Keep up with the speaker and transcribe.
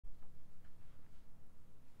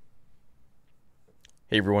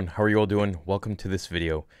Hey everyone, how are you all doing? Welcome to this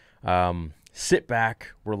video. Sit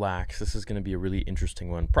back, relax. This is going to be a really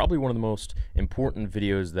interesting one. Probably one of the most important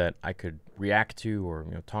videos that I could react to or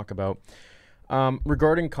talk about.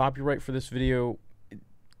 Regarding copyright for this video,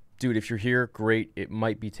 dude, if you're here, great. It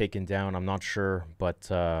might be taken down. I'm not sure,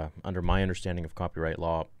 but under my understanding of copyright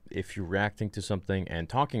law, if you're reacting to something and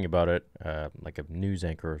talking about it, like a news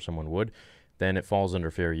anchor or someone would, then it falls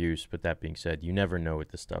under fair use. But that being said, you never know with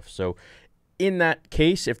this stuff. So in that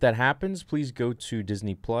case, if that happens, please go to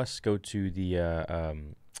Disney Plus, go to the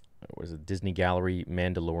what is it, Disney Gallery,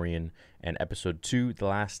 Mandalorian, and Episode 2, the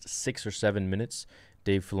last 6 or 7 minutes.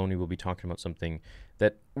 Dave Filoni will be talking about something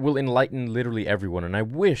that will enlighten literally everyone, and I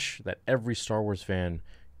wish that every Star Wars fan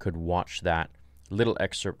could watch that little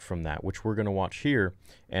excerpt from that, which we're going to watch here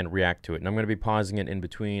and react to it. And I'm going to be pausing it in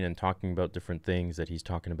between and talking about different things that he's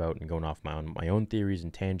talking about and going off my own theories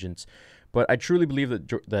and tangents. But I truly believe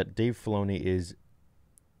that Dave Filoni is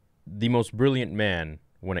the most brilliant man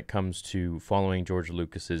when it comes to following George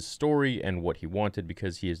Lucas's story and what he wanted,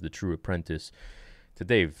 because he is the true apprentice to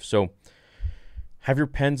Dave. So have your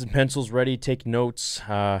pens and pencils ready. Take notes.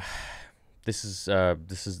 This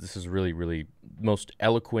is really most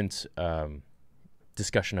eloquent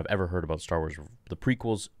discussion I've ever heard about Star Wars, the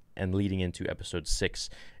prequels, and leading into Episode 6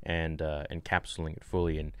 and encapsulating it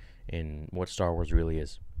fully in what Star Wars really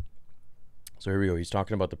is. So here we go. He's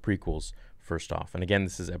talking about the prequels first off. And again,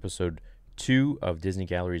 this is Episode 2 of Disney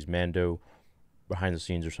Gallery's Mando behind the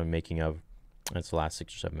scenes or some making of. And it's the last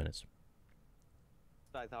 6 or 7 minutes.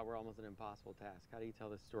 I thought were almost an impossible task. How do you tell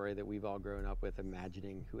the story that we've all grown up with,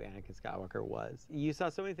 imagining who Anakin Skywalker was? You saw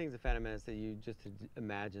so many things in Phantom Menace that you just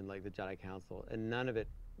imagined, like the Jedi Council, and none of it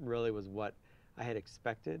really was what I had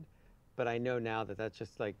expected. But I know now that that's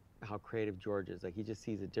just like how creative George is. Like, he just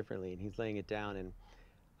sees it differently, and he's laying it down. And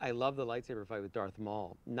I love the lightsaber fight with Darth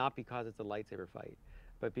Maul, not because it's a lightsaber fight,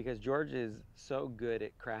 but because George is so good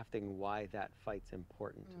at crafting why that fight's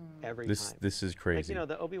important every time. This is crazy. Like, you know,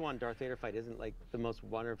 the Obi-Wan Darth Vader fight isn't like the most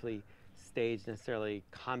wonderfully staged necessarily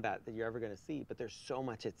combat that you're ever going to see, but there's so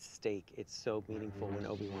much at stake. It's so meaningful when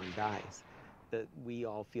Obi-Wan dies that we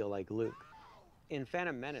all feel like Luke. In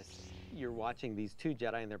Phantom Menace, you're watching these two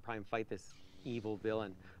Jedi in their prime fight this evil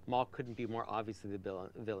villain. Maul couldn't be more obviously the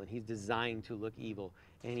villain. He's designed to look evil,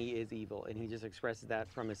 and he is evil, and he just expresses that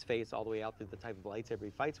from his face all the way out through the type of lightsaber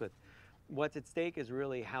he fights with. What's at stake is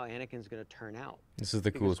really how Anakin's going to turn out. This is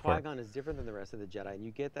the coolest part. Qui-Gon is different than the rest of the Jedi, and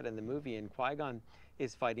you get that in the movie, and Qui-Gon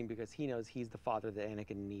is fighting because he knows he's the father that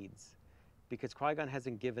Anakin needs. Because Qui-Gon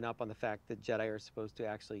hasn't given up on the fact that Jedi are supposed to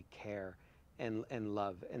actually care and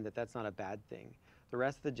love, and that's not a bad thing. The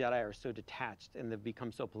rest of the Jedi are so detached, and they've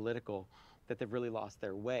become so political that they've really lost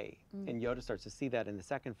their way. And Yoda starts to see that in the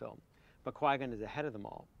second film. But Qui-Gon is ahead of them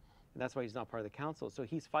all. And that's why he's not part of the council. So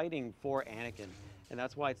he's fighting for Anakin, and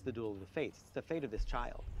that's why it's the duel of the fates. It's the fate of this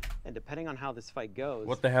child. And depending on how this fight goes,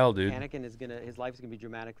 What the hell, dude? Anakin is his life is gonna be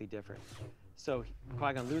dramatically different. So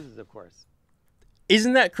Qui-Gon loses, of course.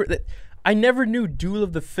 Isn't that I never knew Duel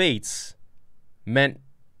of the Fates meant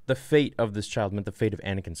the fate of this child, meant the fate of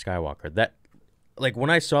Anakin Skywalker. That, like, when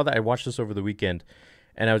I saw that, I watched this over the weekend,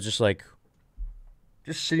 and I was just like,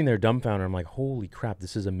 just sitting there dumbfounded. I'm like, holy crap,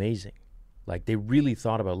 this is amazing. Like, they really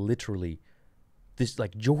thought about literally this.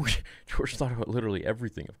 Like, George thought about literally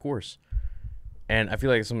everything, of course. And I feel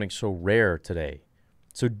like it's something so rare today.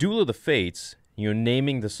 So Duel of the Fates,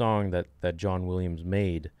 naming the song that John Williams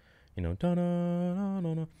made,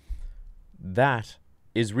 da-da-da-da-da, that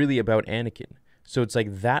is really about Anakin. So it's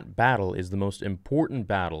like that battle is the most important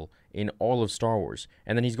battle in all of Star Wars.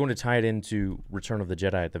 And then he's going to tie it into Return of the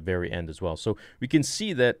Jedi at the very end as well. So we can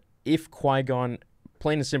see that if Qui-Gon,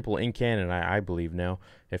 plain and simple in canon, I believe now,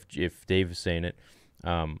 if Dave is saying it,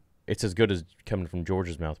 it's as good as coming from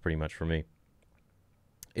George's mouth pretty much for me.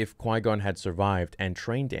 If Qui-Gon had survived and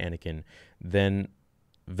trained Anakin, then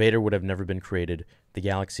Vader would have never been created. The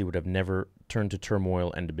galaxy would have never turned to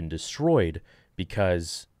turmoil and been destroyed,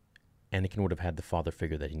 because Anakin would have had the father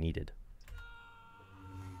figure that he needed.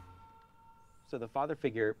 So the father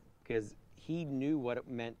figure, because he knew what it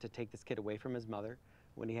meant to take this kid away from his mother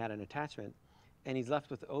when he had an attachment, and he's left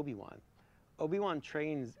with Obi-Wan. Obi-Wan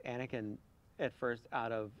trains Anakin at first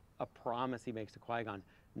out of a promise he makes to Qui-Gon,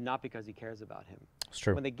 not because he cares about him. It's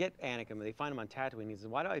true. When they get Anakin, when they find him on Tatooine, he says,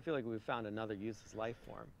 why do I feel like we've found another useless life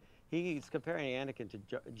form? He's comparing Anakin to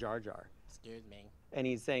Jar Jar. Excuse me. And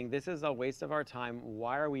he's saying, this is a waste of our time.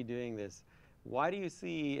 Why are we doing this? Why do you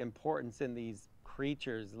see importance in these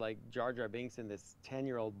creatures like Jar Jar Binks and this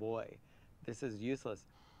 10-year-old boy? This is useless.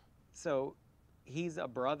 So he's a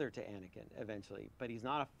brother to Anakin eventually, but he's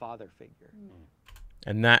not a father figure.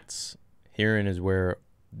 And that's, herein is where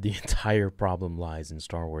the entire problem lies in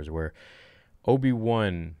Star Wars, where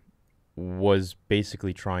Obi-Wan was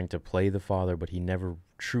basically trying to play the father, but he never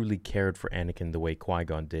truly cared for Anakin the way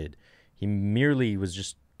Qui-Gon did. He merely was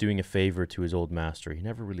just doing a favor to his old master. He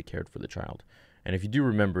never really cared for the child. And if you do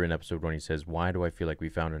remember in episode 1, he says, "Why do I feel like we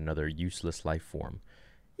found another useless life form?"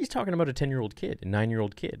 He's talking about a 10-year-old kid, a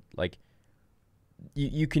 9-year-old kid. Like,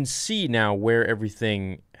 you can see now where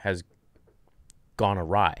everything has gone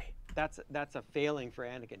awry. That's a failing for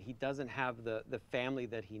Anakin. He doesn't have the family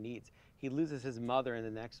that he needs. He loses his mother in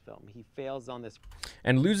the next film. He fails on this.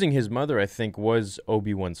 And losing his mother, I think, was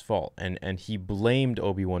Obi-Wan's fault. And he blamed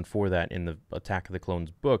Obi-Wan for that in the Attack of the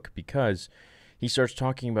Clones book, because he starts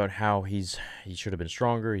talking about how he should have been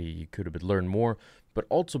stronger, he could have learned more, but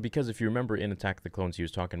also because, if you remember in Attack of the Clones, he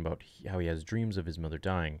was talking about how he has dreams of his mother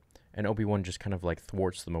dying, and Obi-Wan just kind of like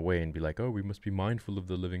thwarts them away and be like, "Oh, we must be mindful of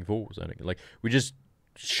the living force." And like, we just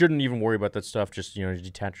shouldn't even worry about that stuff. Just,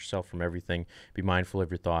 detach yourself from everything, be mindful of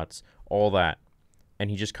your thoughts, all that. And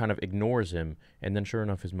he just kind of ignores him, and then sure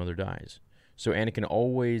enough, his mother dies. So Anakin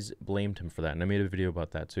always blamed him for that, and I made a video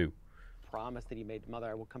about that too. Promise that he made, "Mother,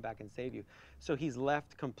 I will come back and save you." So he's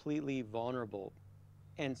left completely vulnerable.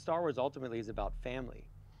 And Star Wars ultimately is about family.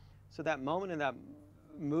 So that moment in that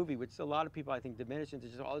movie, which a lot of people I think diminish into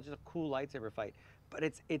just a cool lightsaber fight, but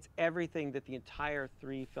it's everything that the entire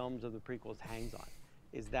 3 films of the prequels hangs on,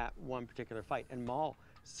 is that one particular fight. And Maul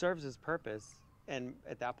serves his purpose, and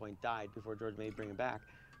at that point died before George may bring him back.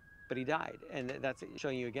 But he died, and that's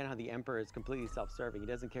showing you again how the Emperor is completely self-serving. He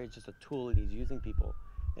doesn't care; it's just a tool, and he's using people.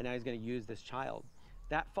 And now he's going to use this child.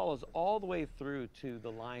 That follows all the way through to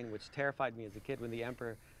the line which terrified me as a kid, when the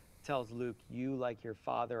Emperor tells Luke, "You, like your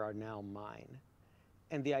father, are now mine."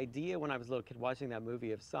 And the idea when I was a little kid watching that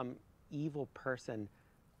movie of some evil person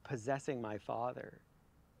possessing my father,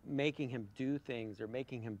 making him do things or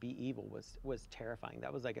making him be evil, was terrifying.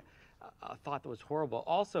 That was like a thought that was horrible.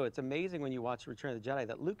 Also, it's amazing when you watch Return of the Jedi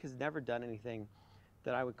that Luke has never done anything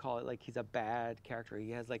that I would call it like he's a bad character. He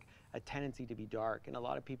has like a tendency to be dark, and a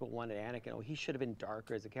lot of people wanted Anakin, "Oh, he should have been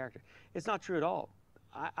darker as a character." It's not true at all.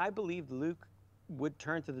 I believed Luke would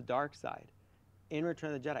turn to the dark side in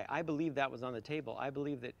Return of the Jedi. I believe that was on the table. I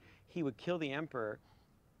believe that he would kill the Emperor,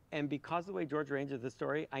 and because of the way George arranged the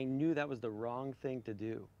story, I knew that was the wrong thing to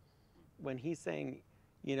do. When he's saying,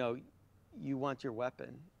 "You want your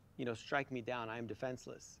weapon, strike me down, I am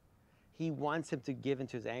defenseless." He wants him to give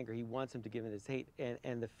into his anger. He wants him to give into his hate,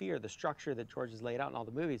 and the fear, the structure that George has laid out in all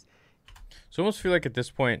the movies. So I almost feel like at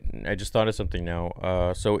this point, I just thought of something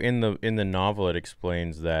now. So in the novel, it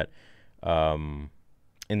explains that,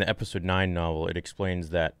 in the Episode 9 novel, it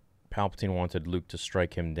explains that Palpatine wanted Luke to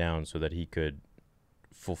strike him down so that he could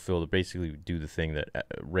basically do the thing that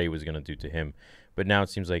Rey was going to do to him. But now it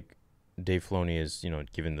seems like Dave Filoni is,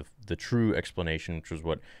 given the true explanation, which was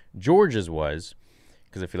what George's was,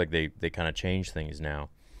 because I feel like they kind of changed things now,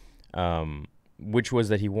 which was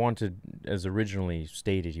that he wanted, as originally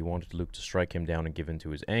stated, he wanted Luke to strike him down and give in to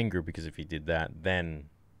his anger, because if he did that, then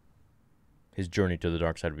his journey to the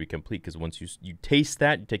dark side would be complete. Because once you taste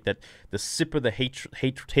that, you take the sip of the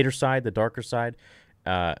hater side, the darker side,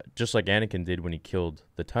 just like Anakin did when he killed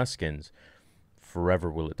the Tuskens,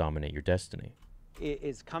 forever will it dominate your destiny. It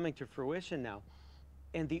is coming to fruition now.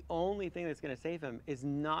 And the only thing that's going to save him is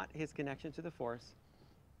not his connection to the Force.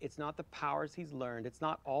 It's not the powers he's learned. It's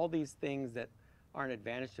not all these things that are an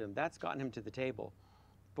advantage to him. That's gotten him to the table.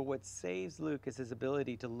 But what saves Luke is his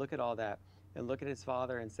ability to look at all that and look at his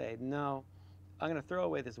father and say, "No, I'm going to throw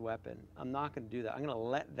away this weapon. I'm not going to do that. I'm going to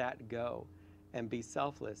let that go and be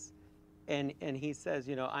selfless." And he says,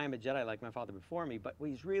 "I am a Jedi like my father before me." But what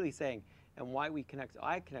he's really saying, and why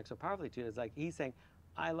I connect so powerfully to it, is like he's saying,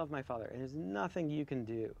 "I love my father, and there's nothing you can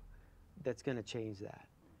do that's going to change that."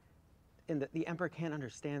 And the Emperor can't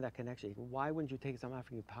understand that connection. Why wouldn't you take this? I'm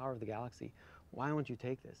offering you power of the galaxy. Why wouldn't you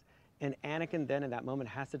take this? And Anakin then in that moment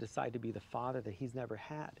has to decide to be the father that he's never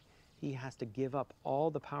had. He has to give up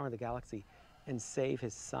all the power of the galaxy and save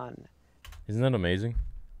his son. Isn't that amazing?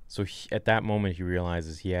 So at that moment, he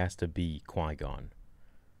realizes he has to be Qui-Gon.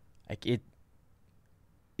 Like it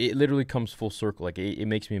literally comes full circle. Like it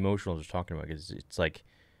makes me emotional just talking about it. It's like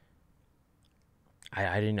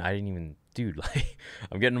I didn't even, dude. Like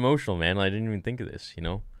I'm getting emotional, man. I didn't even think of this.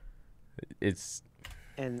 It's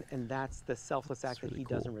and that's the selfless act really that he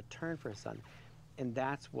cool. does in return for his son, and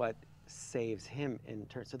that's what saves him in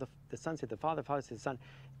turn. So the son saved the father saved the son,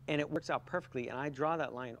 and it works out perfectly. And I draw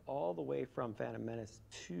that line all the way from Phantom Menace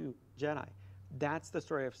to Jedi. That's the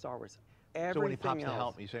story of Star Wars. Everything So when he pops else, the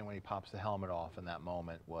helmet, you're saying when he pops the helmet off in that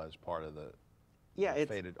moment was part of the yeah,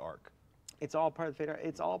 fated arc. it's all part of Vader.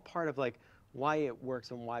 It's all part of like why it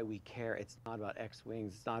works and why we care. It's not about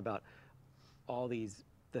X-Wings. It's not about all the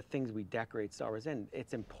things we decorate Star Wars in.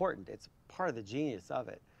 It's important. It's part of the genius of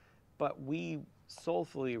it. But we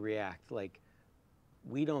soulfully react like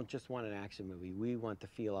we don't just want an action movie. We want to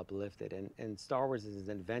feel uplifted. And Star Wars is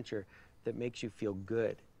an adventure that makes you feel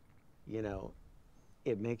good. You know,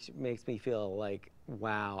 it makes me feel like,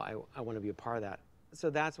 wow, I want to be a part of that. So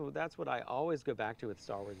that's what I always go back to with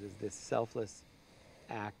Star Wars, is this selfless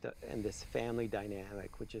act and this family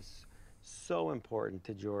dynamic, which is so important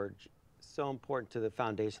to George, so important to the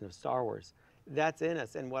foundation of Star Wars. That's in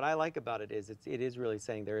us. And what I like about it is it is really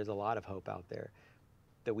saying there is a lot of hope out there,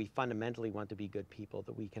 that we fundamentally want to be good people,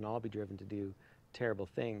 that we can all be driven to do terrible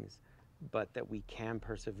things, but that we can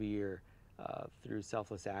persevere through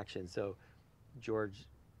selfless action. So George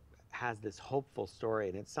has this hopeful story,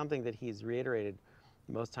 and it's something that he's reiterated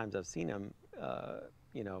most times I've seen him,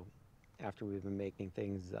 you know, after we've been making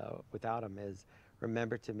things without him, is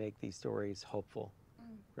remember to make these stories hopeful.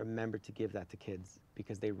 Remember to give that to kids,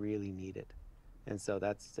 because they really need it. And so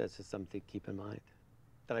that's just something to keep in mind.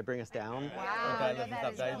 Did I bring us down? Wow, no,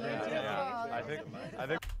 that is beautiful. I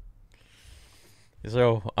think.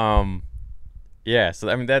 So, yeah. So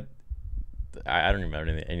I mean that. I don't even have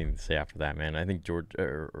anything to say after that, man. I think George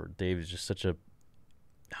or Dave is just such a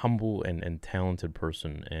humble and talented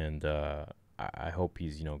person, and I hope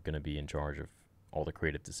he's, you know, going to be in charge of all the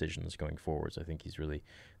creative decisions going forwards. I think he's really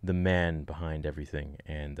the man behind everything,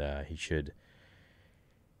 and he should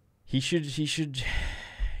be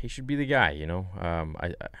the guy, you know. I'm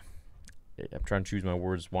trying to choose my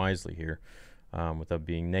words wisely here, without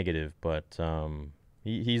being negative, but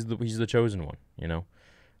he's the chosen one, you know.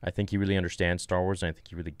 I think he really understands Star Wars, and I think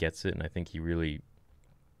he really gets it, and I think he really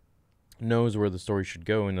knows where the story should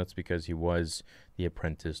go, and that's because he was the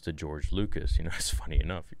apprentice to George Lucas. You know, it's funny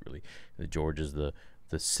enough. George is the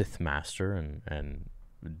Sith master, and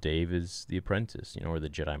Dave is the apprentice, you know, or the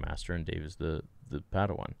Jedi master, and Dave is the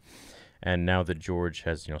Padawan. And now that George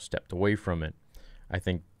has, you know, stepped away from it, I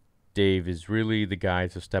think Dave is really the guy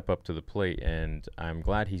to step up to the plate, and I'm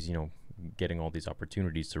glad he's, you know, getting all these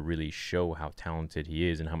opportunities to really show how talented he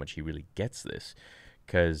is and how much he really gets this.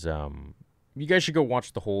 Because you guys should go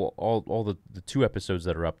watch the whole all the 2 episodes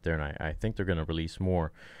that are up there, and I think they're going to release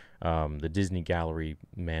more, the Disney Gallery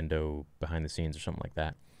Mando behind the scenes or something like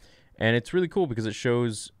that. And it's really cool because it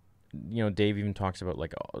shows, you know, Dave even talks about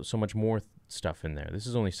like so much more stuff in there. This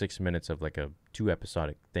is only 6 minutes of like a 2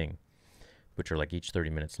 episodic thing, which are like each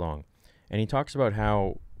 30 minutes long. And he talks about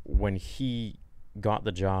how when he got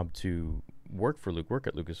the job to work at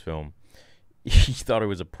Lucasfilm, he thought it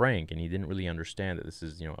was a prank, and he didn't really understand that this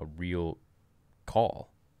is, you know, a real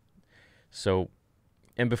call. So,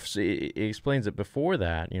 and it explains that before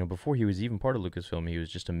that, you know, before he was even part of Lucasfilm, he was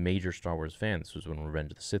just a major Star Wars fan. This was when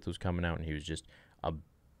Revenge of the Sith was coming out, and he was just a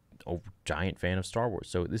giant fan of Star Wars.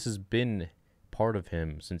 So this has been part of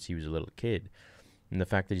him since he was a little kid. And the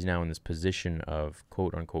fact that he's now in this position of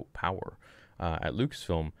quote-unquote power at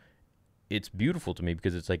Lucasfilm, it's beautiful to me,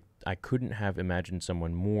 because it's like I couldn't have imagined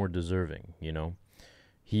someone more deserving, you know?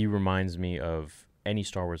 He reminds me of any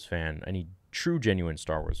Star Wars fan, any true, genuine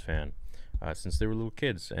Star Wars fan, since they were little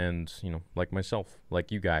kids, and, you know, like myself, like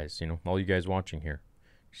you guys, you know, all you guys watching here.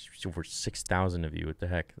 Over 6,000 of you, what the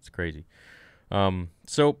heck? That's crazy.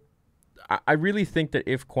 So I really think that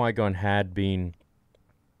if Qui-Gon had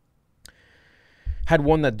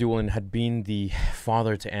won that duel and had been the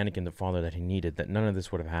father to Anakin, the father that he needed, that none of this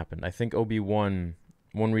would have happened. I think Obi-Wan,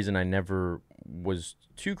 one reason I never was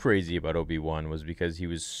too crazy about Obi-Wan was because he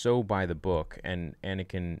was so by the book, and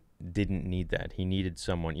Anakin didn't need that. He needed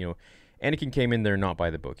someone, you know, Anakin came in there not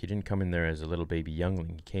by the book. He didn't come in there as a little baby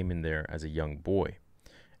youngling. He came in there as a young boy.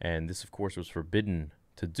 And this, of course, was forbidden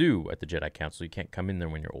to do at the Jedi Council. You can't come in there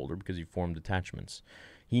when you're older because you formed attachments.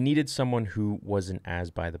 He needed someone who wasn't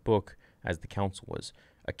as by the book as the Council was,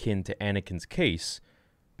 akin to Anakin's case,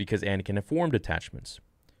 because Anakin had formed attachments.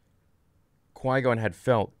 Qui-Gon had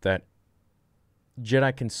felt that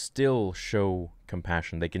Jedi can still show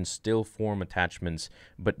compassion. They can still form attachments,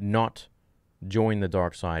 but not join the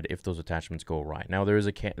dark side if those attachments go awry. Now, there's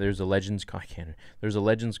a Legends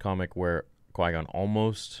comic where Qui-Gon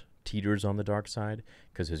almost teeters on the dark side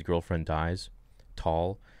because his girlfriend dies,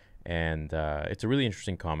 Tal, and it's a really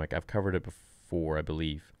interesting comic. I've covered it before, I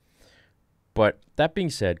believe. But that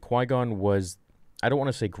being said, Qui-Gon was, I don't want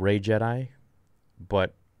to say gray Jedi,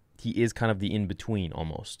 but he is kind of the in-between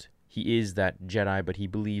almost. He is that Jedi, but he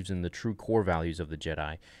believes in the true core values of the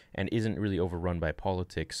Jedi and isn't really overrun by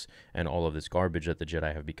politics and all of this garbage that the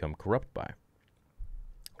Jedi have become corrupted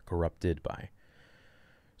by.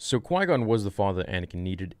 So Qui-Gon was the father that Anakin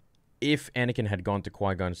needed, if Anakin had gone to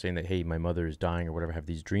Qui-Gon saying that, hey, my mother is dying or whatever, have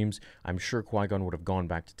these dreams, I'm sure Qui-Gon would have gone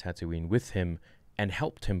back to Tatooine with him and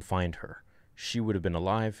helped him find her. She would have been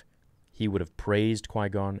alive. He would have praised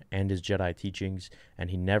Qui-Gon and his Jedi teachings, and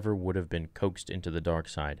he never would have been coaxed into the dark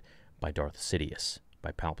side by Darth Sidious,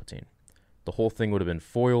 by Palpatine. The whole thing would have been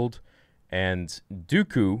foiled, and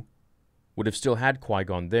Dooku would have still had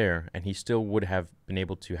Qui-Gon there, and he still would have been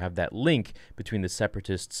able to have that link between the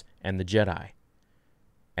Separatists and the Jedi.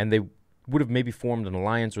 And they would have maybe formed an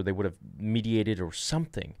alliance, or they would have mediated or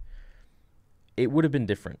something. It would have been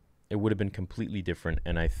different. It would have been completely different,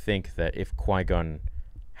 and I think that if Qui-Gon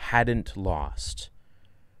hadn't lost,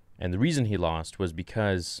 and the reason he lost was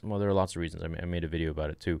because, well, there are lots of reasons. I made a video about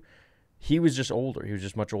it too. He was just older. He was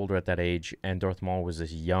just much older at that age, and Darth Maul was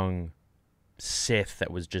this young Sith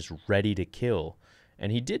that was just ready to kill.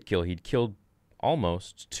 And he did kill. He'd killed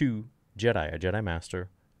almost 2 Jedi, a Jedi Master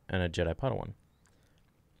and a Jedi Padawan.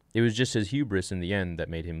 It was just his hubris in the end that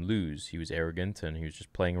made him lose. He was arrogant, and he was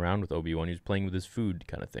just playing around with Obi-Wan. He was playing with his food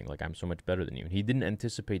kind of thing, like, I'm so much better than you. And he didn't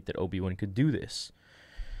anticipate that Obi-Wan could do this.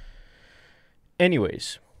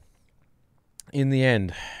 Anyways, in the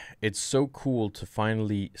end, it's so cool to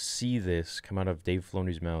finally see this come out of Dave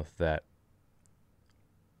Filoni's mouth, that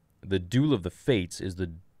the duel of the fates is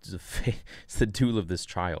it's the duel of this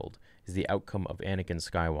child, is the outcome of Anakin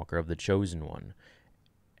Skywalker, of the chosen one.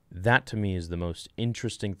 That, to me, is the most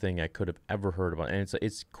interesting thing I could have ever heard about. And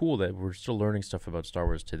it's cool that we're still learning stuff about Star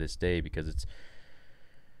Wars to this day, because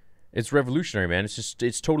it's revolutionary, man.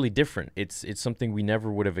 It's totally different. It's something we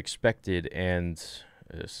never would have expected, and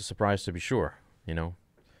it's a surprise to be sure, you know.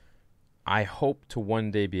 I hope to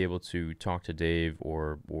one day be able to talk to Dave,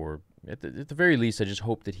 or at the very least, I just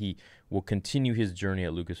hope that he will continue his journey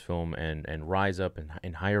at Lucasfilm and rise up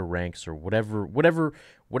in higher ranks, or whatever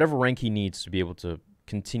rank he needs to be able to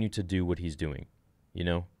continue to do what he's doing, you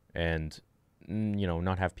know, and, you know,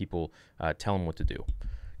 not have people tell him what to do.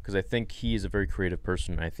 Because I think he is a very creative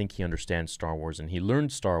person, and I think he understands Star Wars, and he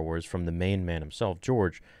learned Star Wars from the main man himself,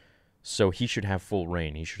 George, so he should have full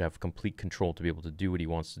reign. He should have complete control to be able to do what he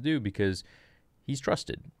wants to do, because he's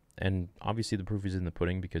trusted. And obviously the proof is in the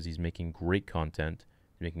pudding, because he's making great content,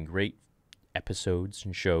 making great episodes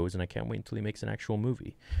and shows, and I can't wait until he makes an actual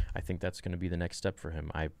movie. I think that's going to be the next step for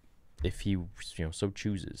him, if he, you know, so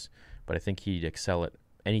chooses. But I think he'd excel at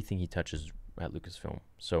anything he touches at Lucasfilm.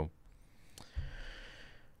 So,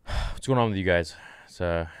 what's going on with you guys?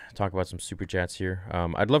 Let's talk about some super chats here.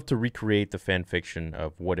 I'd love to recreate the fan fiction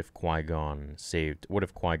of what if Qui-Gon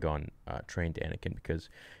trained Anakin, because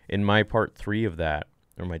in my part 3 of that,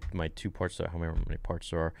 or my 2 parts, however many parts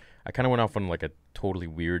there are, I kind of went off on like a totally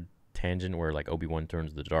weird tangent where like Obi-Wan turns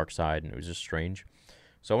to the dark side, and it was just strange.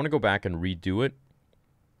 So I want to go back and redo it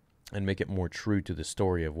and make it more true to the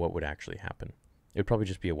story of what would actually happen. It would probably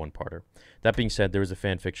just be a 1-parter. That being said, there is a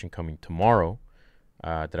fan fiction coming tomorrow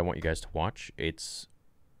that I want you guys to watch. It's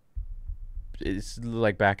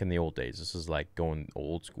like back in the old days. This is like going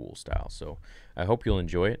old school style. So I hope you'll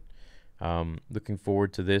enjoy it. Looking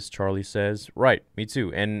forward to this, Charlie says. Right, me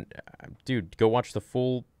too. And dude, go watch the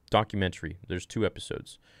full documentary. There's 2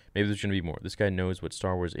 episodes. Maybe there's going to be more. This guy knows what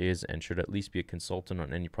Star Wars is and should at least be a consultant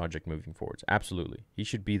on any project moving forwards. Absolutely. He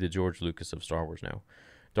should be the George Lucas of Star Wars now.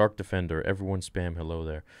 Dark Defender, everyone spam hello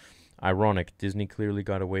there. Ironic, Disney clearly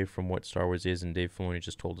got away from what Star Wars is, and Dave Filoni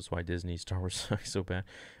just told us why Disney Star Wars sucks so bad.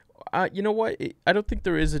 You know what? I don't think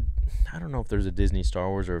there is I don't know if there's a Disney Star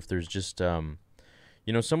Wars, or if there's just, you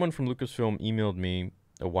know, someone from Lucasfilm emailed me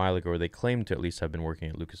a while ago. They claimed to at least have been working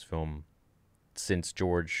at Lucasfilm since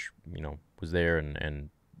George, you know, was there, and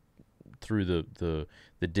through the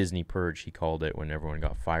Disney purge, he called it, when everyone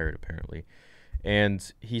got fired, apparently.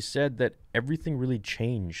 And he said that everything really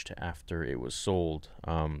changed after it was sold.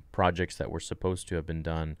 Projects that were supposed to have been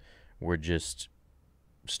done were just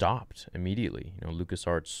stopped immediately. You know,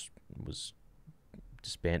 LucasArts was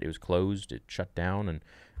disbanded. It was closed. It shut down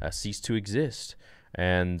and ceased to exist.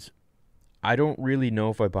 And I don't really know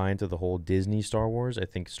if I buy into the whole Disney Star Wars. I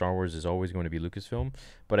think Star Wars is always going to be Lucasfilm.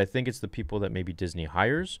 But I think it's the people that maybe Disney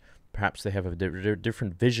hires. Perhaps they have a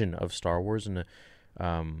different vision of Star Wars, and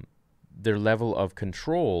their level of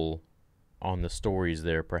control on the stories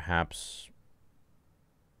there perhaps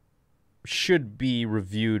should be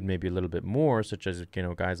reviewed maybe a little bit more, such as, you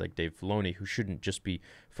know, guys like Dave Filoni, who shouldn't just be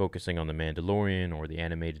focusing on The Mandalorian or the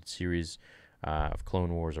animated series of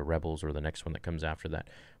Clone Wars or Rebels or the next one that comes after that.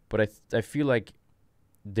 But I feel like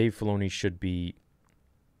Dave Filoni should be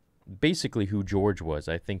basically who George was.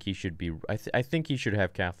 I think he should be. I think he should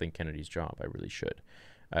have Kathleen Kennedy's job. I really should.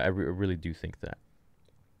 I really do think that.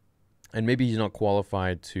 And maybe he's not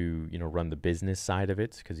qualified to, you know, run the business side of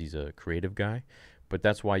it because he's a creative guy. But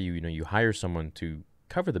that's why you hire someone to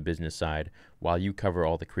cover the business side while you cover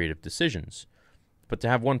all the creative decisions. But to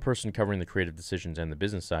have one person covering the creative decisions and the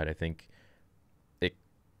business side, I think it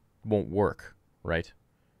won't work, right?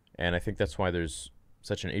 And I think that's why there's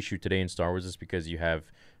such an issue today in Star Wars, is because you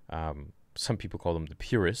have some people call them the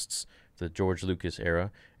purists, the George Lucas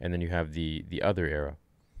era, and then you have the other era,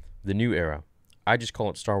 the new era. I just call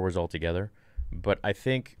it Star Wars altogether. But I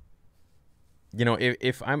think,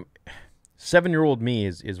 if I'm 7-year-old me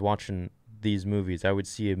is watching these movies, I would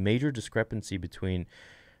see a major discrepancy between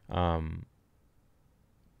 1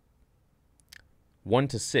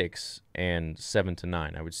 to 6 and 7 to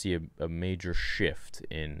 9. I would see a major shift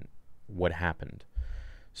in what happened.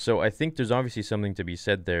 So I think there's obviously something to be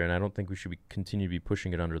said there, and I don't think we should continue to be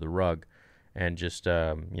pushing it under the rug and just,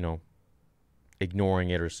 ignoring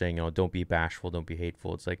it or saying, don't be bashful, don't be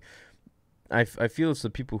hateful. It's like, I feel it's the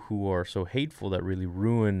people who are so hateful that really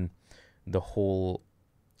ruin the whole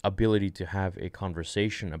ability to have a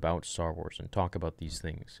conversation about Star Wars and talk about these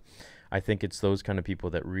things. I think it's those kind of people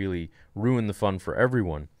that really ruin the fun for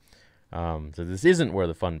everyone. So this isn't where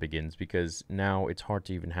the fun begins, because now it's hard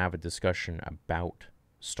to even have a discussion about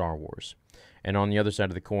Star Wars. And on the other side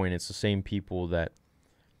of the coin, it's the same people that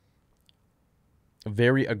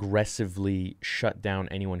very aggressively shut down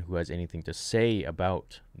anyone who has anything to say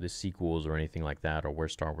about the sequels or anything like that, or where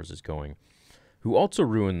Star Wars is going, who also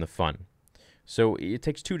ruin the fun. So it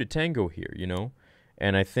takes two to tango here,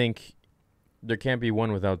 and I think there can't be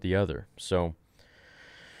one without the other. So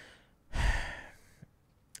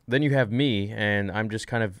then you have me, and I'm just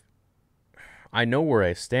I know where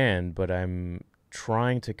I stand, but I'm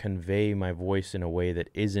trying to convey my voice in a way that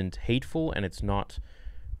isn't hateful, and it's not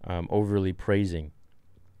overly praising.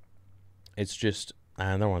 It's just,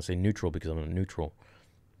 I don't want to say neutral because I'm not neutral,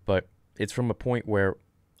 but it's from a point where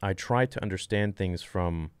I try to understand things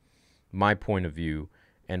from my point of view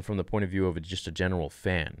and from the point of view of just a general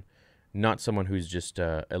fan, not someone who's just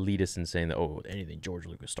elitist and saying that, anything George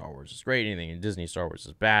Lucas Star Wars is great, anything in Disney Star Wars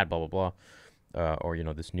is bad, blah, blah, blah, or,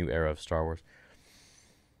 this new era of Star Wars.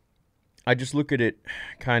 I just look at it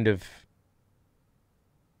kind of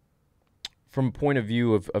from a point of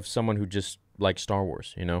view of someone who just likes Star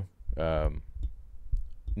Wars,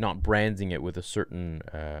 not branding it with a certain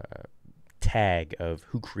tag of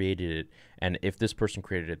who created it, and if this person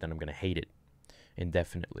created it, then I'm going to hate it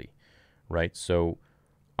indefinitely, right? So,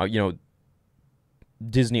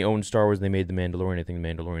 Disney owned Star Wars. They made The Mandalorian. I think The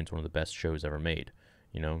Mandalorian is one of the best shows ever made.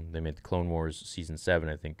 They made the Clone Wars Season 7.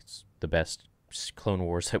 I think it's the best Clone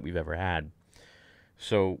Wars that we've ever had.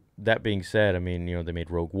 So, that being said, they made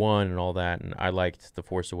Rogue One and all that, and I liked The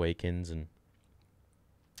Force Awakens, and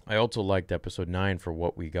I also liked Episode 9 for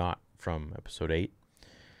what we got from Episode 8.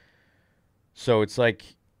 So it's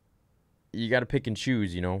like, you got to pick and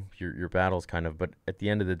choose, your battles kind of. But at the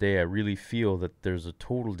end of the day, I really feel that there's a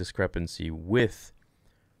total discrepancy with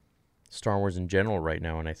Star Wars in general right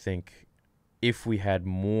now. And I think if we had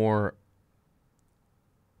more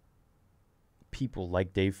people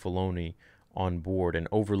like Dave Filoni on board and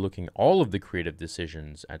overlooking all of the creative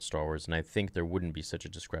decisions at Star Wars, and I think there wouldn't be such a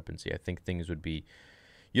discrepancy. I think things would be...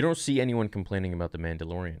 You don't see anyone complaining about The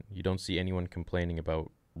Mandalorian. You don't see anyone complaining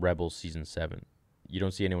about Rebels Season 7. You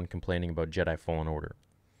don't see anyone complaining about Jedi Fallen Order.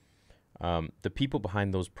 The people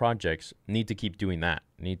behind those projects need to keep doing that,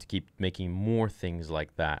 need to keep making more things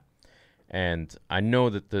like that. And I know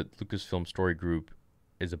that the Lucasfilm Story Group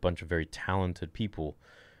is a bunch of very talented people.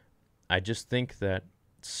 I just think that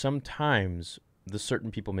sometimes the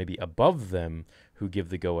certain people maybe above them who give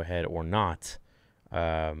the go-ahead or not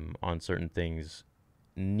on certain things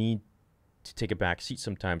need to take a back seat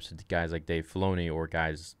sometimes to guys like Dave Filoni or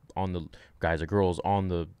guys or girls on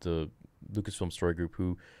the Lucasfilm Story Group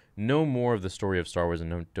who know more of the story of Star Wars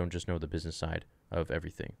and don't just know the business side of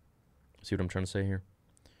everything. See what I'm trying to say here?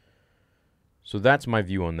 So that's my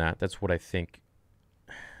view on that. That's what I think.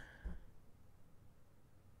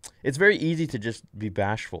 It's very easy to just be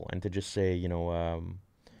bashful and to just say,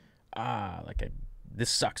 this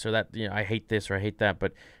sucks or that, I hate this or I hate that.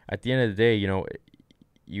 But at the end of the day,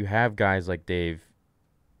 you have guys like Dave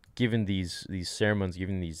giving these sermons,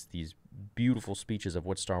 giving these beautiful speeches of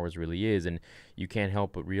what Star Wars really is, and you can't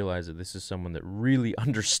help but realize that this is someone that really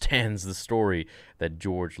understands the story that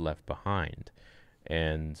George left behind.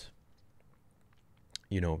 And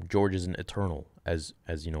George isn't eternal, as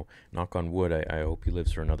knock on wood, I hope he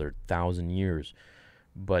lives for another 1,000 years.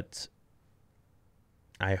 But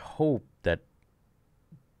I hope that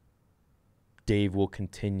Dave will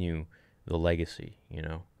continue the legacy,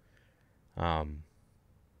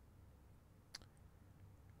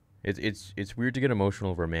 It's weird to get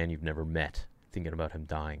emotional over a man you've never met, thinking about him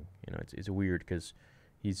dying. You know, it's weird because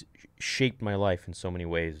he's shaped my life in so many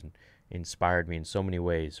ways and inspired me in so many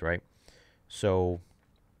ways, right? So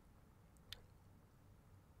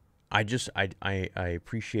I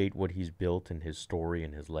appreciate what he's built and his story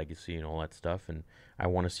and his legacy and all that stuff, and I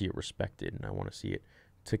want to see it respected, and I want to see it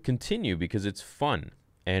to continue because it's fun.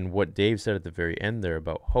 And what Dave said at the very end there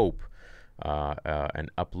about hope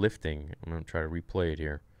and uplifting, I'm going to try to replay it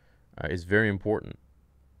here, is very important.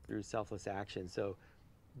 Through selfless action. So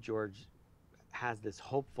George has this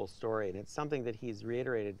hopeful story, and it's something that he's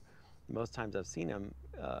reiterated most times I've seen him,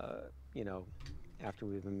 you know, after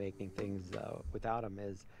we've been making things without him,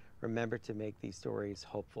 is remember to make these stories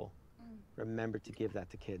hopeful. Remember to give that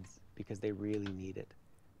to kids because they really need it.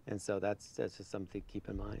 And so that's just something to keep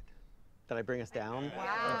in mind. Did I bring us down?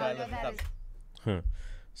 Wow. Okay, that is...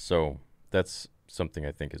 So that's something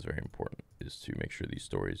I think is very important, is to make sure these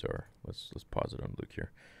stories are, let's pause it on Luke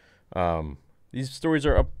here. These stories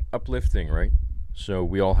are uplifting, right? So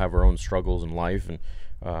we all have our own struggles in life, and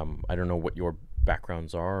I don't know what your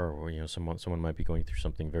backgrounds are, or you know, someone might be going through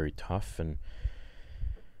something very tough, and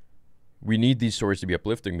we need these stories to be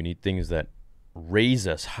uplifting. We need things that raise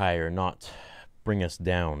us higher, not bring us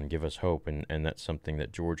down, give us hope, and that's something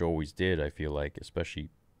that George always did, I feel like, especially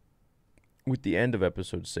with the end of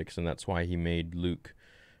episode 6, and that's why he made Luke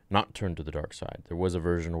not turn to the dark side. There was a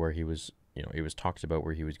version where he was, you know, it was talked about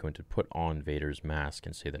where he was going to put on Vader's mask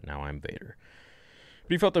and say that now I'm Vader.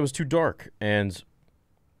 But he felt that was too dark, and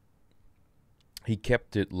he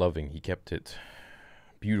kept it loving. He kept it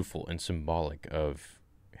beautiful and symbolic of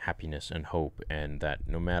happiness and hope, and that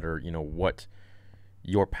no matter, you know, what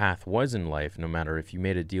your path was in life, no matter if you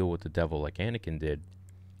made a deal with the devil like Anakin did,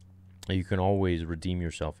 you can always redeem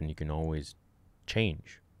yourself and you can always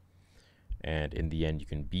change. And in the end, you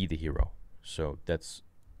can be the hero. So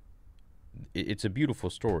it's a beautiful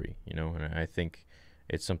story, you know, and I think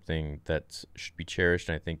it's something that should be cherished,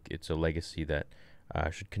 and I think it's a legacy that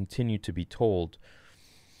should continue to be told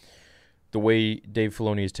the way Dave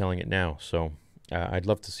Filoni is telling it now. So I'd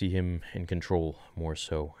love to see him in control more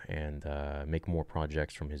so, and make more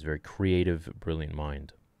projects from his very creative, brilliant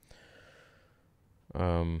mind.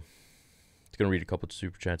 Just going to read a couple of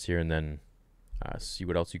super chats here, and then see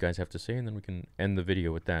what else you guys have to say, and then we can end the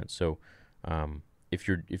video with that. So if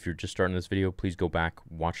you're just starting this video, please go back,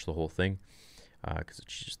 watch the whole thing, because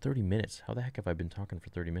it's just 30 minutes. How the heck have I been talking for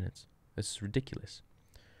 30 minutes? This is ridiculous.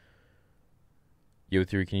 Yo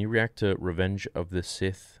Theory, can you react to Revenge of the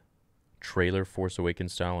Sith trailer, Force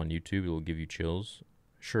Awakens style, on YouTube? It will give you chills.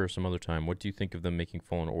 Sure, some other time. What do you think of them making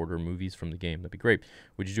Fallen Order movies from the game? That'd be great.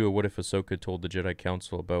 Would you do a What If Ahsoka told the Jedi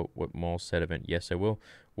Council about what Maul said event? Yes, I will.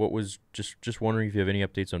 What was just wondering if you have any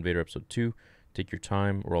updates on Vader Episode 2. Take your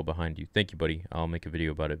time. We're all behind you. Thank you, buddy. I'll make a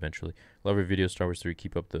video about it eventually. Love your videos, Star Wars 3.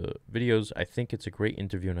 Keep up the videos. I think it's a great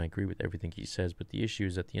interview, and I agree with everything he says, but the issue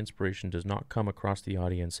is that the inspiration does not come across the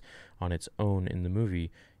audience on its own in the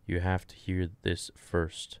movie. You have to hear this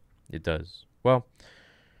first. It does. Well,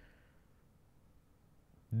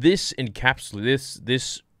 this encapsulated,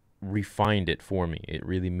 this refined it for me. It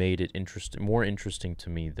really made it more interesting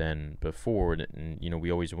to me than before. And you know,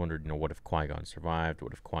 we always wondered, you know, what if Qui-Gon survived?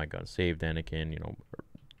 What if Qui-Gon saved Anakin, you know,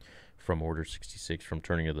 from Order 66, from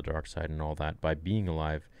turning to the dark side and all that, by being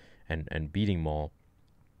alive and beating Maul.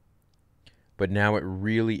 But now it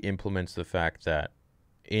really implements the fact that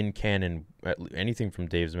in canon, anything from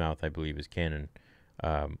Dave's mouth, I believe, is canon,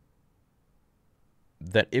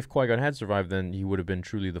 that if Qui-Gon had survived, then he would have been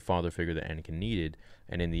truly the father figure that Anakin needed,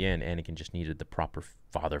 and in the end, Anakin just needed the proper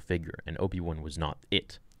father figure, and Obi-Wan was not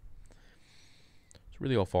it. So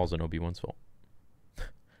really all falls on Obi-Wan's fault.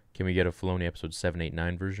 Can we get a Filoni episode 7, 8,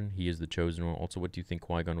 9 version? He is the chosen one. Also, what do you think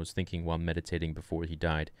Qui-Gon was thinking while meditating before he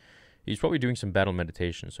died? He's probably doing some battle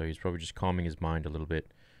meditation, so he's probably just calming his mind a little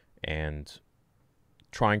bit and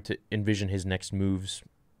trying to envision his next moves.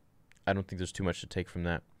 I don't think there's too much to take from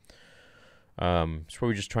that. He's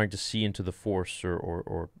probably just trying to see into the Force,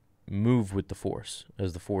 or move with the Force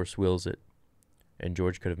as the Force wills it. And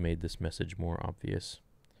George could have made this message more obvious.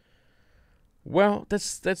 Well,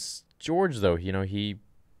 that's George, though. You know, he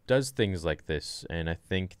does things like this, and I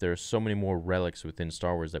think there are so many more relics within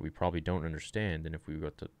Star Wars that we probably don't understand. And if we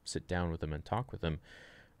got to sit down with him and talk with him,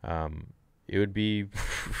 it would be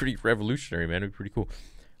pretty revolutionary, man. It would be pretty cool.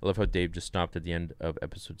 I love how Dave just stopped at the end of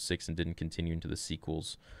episode 6 and didn't continue into the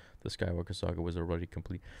sequels. The Skywalker saga was already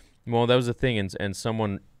complete. Well, that was the thing, and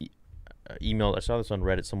someone emailed, I saw this on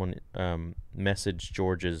Reddit, someone messaged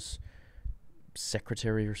George's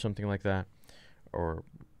secretary or something like that, or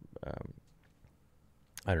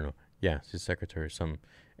I don't know. Yeah, it's his secretary or something,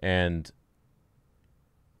 and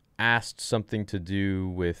asked something to do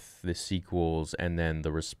with the sequels, and then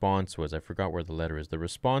the response was, I forgot where the letter is. The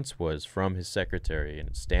response was from his secretary, and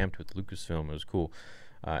it's stamped with Lucasfilm. It was cool.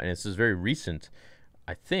 And this is very recent,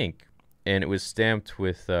 I think, and it was stamped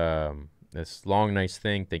with this long, nice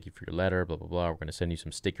thing. Thank you for your letter, blah, blah, blah. We're going to send you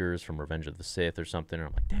some stickers from Revenge of the Sith or something. And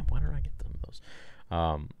I'm like, damn, why don't I get some of those?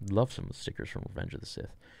 Love some of the stickers from Revenge of the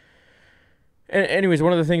Sith. And anyways,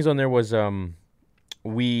 one of the things on there was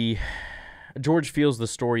George feels the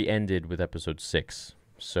story ended with episode 6.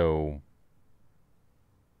 So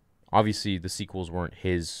obviously the sequels weren't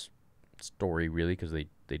his story really, because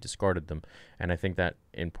they discarded them. And I think that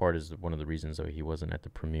in part is one of the reasons that he wasn't at the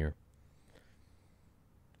premiere,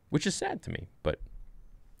 which is sad to me. But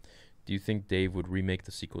do you think Dave would remake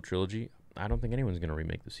the sequel trilogy? I don't think anyone's going to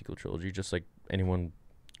remake the sequel trilogy, just like anyone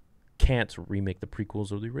can't remake the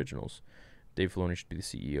prequels or the originals. Dave Filoni should be the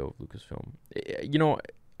CEO of Lucasfilm. You know,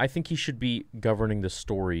 I think he should be governing the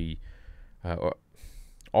story, or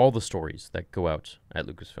all the stories that go out at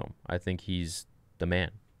Lucasfilm. I think he's the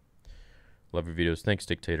man. Love your videos. Thanks,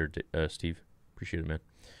 Dictator Steve. Appreciate it, man.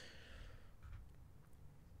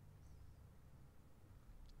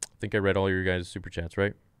 I think I read all your guys' super chats,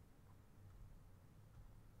 right?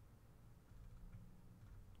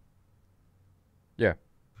 Yeah.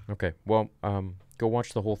 Okay. Well, go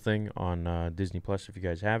watch the whole thing on Disney Plus if you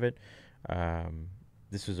guys have it.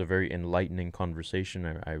 This was a very enlightening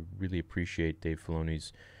conversation. I really appreciate Dave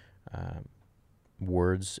Filoni's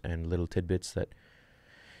words and little tidbits that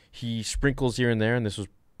he sprinkles here and there, and this was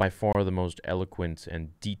by far the most eloquent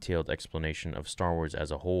and detailed explanation of Star Wars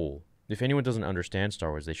as a whole. If anyone doesn't understand Star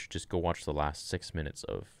Wars, they should just go watch the last 6 minutes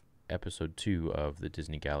of episode 2 of the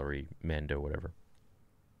Disney Gallery, Mando, whatever.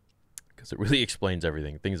 Because it really explains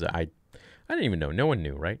everything. Things that I didn't even know. No one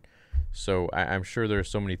knew, right? So I'm sure there are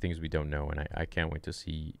so many things we don't know, and I can't wait to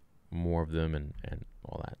see more of them and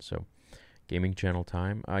all that. So gaming channel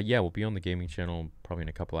time. Yeah, we'll be on the gaming channel probably in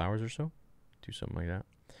a couple hours or so. Do something like that.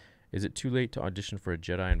 Is it too late to audition for a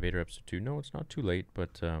Jedi and Vader episode 2? No, it's not too late,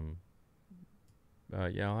 but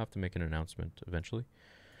yeah, I'll have to make an announcement eventually.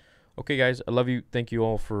 Okay, guys, I love you. Thank you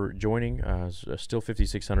all for joining. Still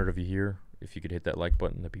 5,600 of you here. If you could hit that like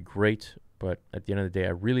button, that'd be great. But at the end of the day,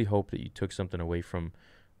 I really hope that you took something away from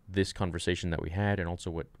this conversation that we had, and also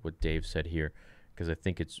what Dave said here, because I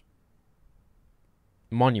think it's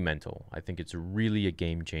monumental. I think it's really a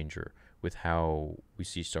game changer with how we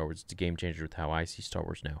see Star Wars. It's a game changer with how I see Star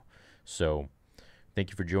Wars now. So thank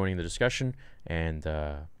you for joining the discussion, and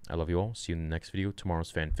I love you all. See you in the next video.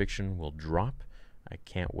 Tomorrow's fan fiction will drop. I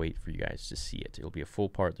can't wait for you guys to see it. It'll be a full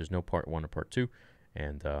part. There's no part 1 or part 2,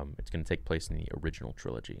 and it's going to take place in the original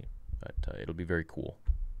trilogy. But it'll be very cool.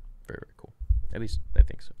 Very, very cool. At least I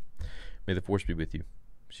think so. May the Force be with you.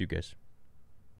 See you guys.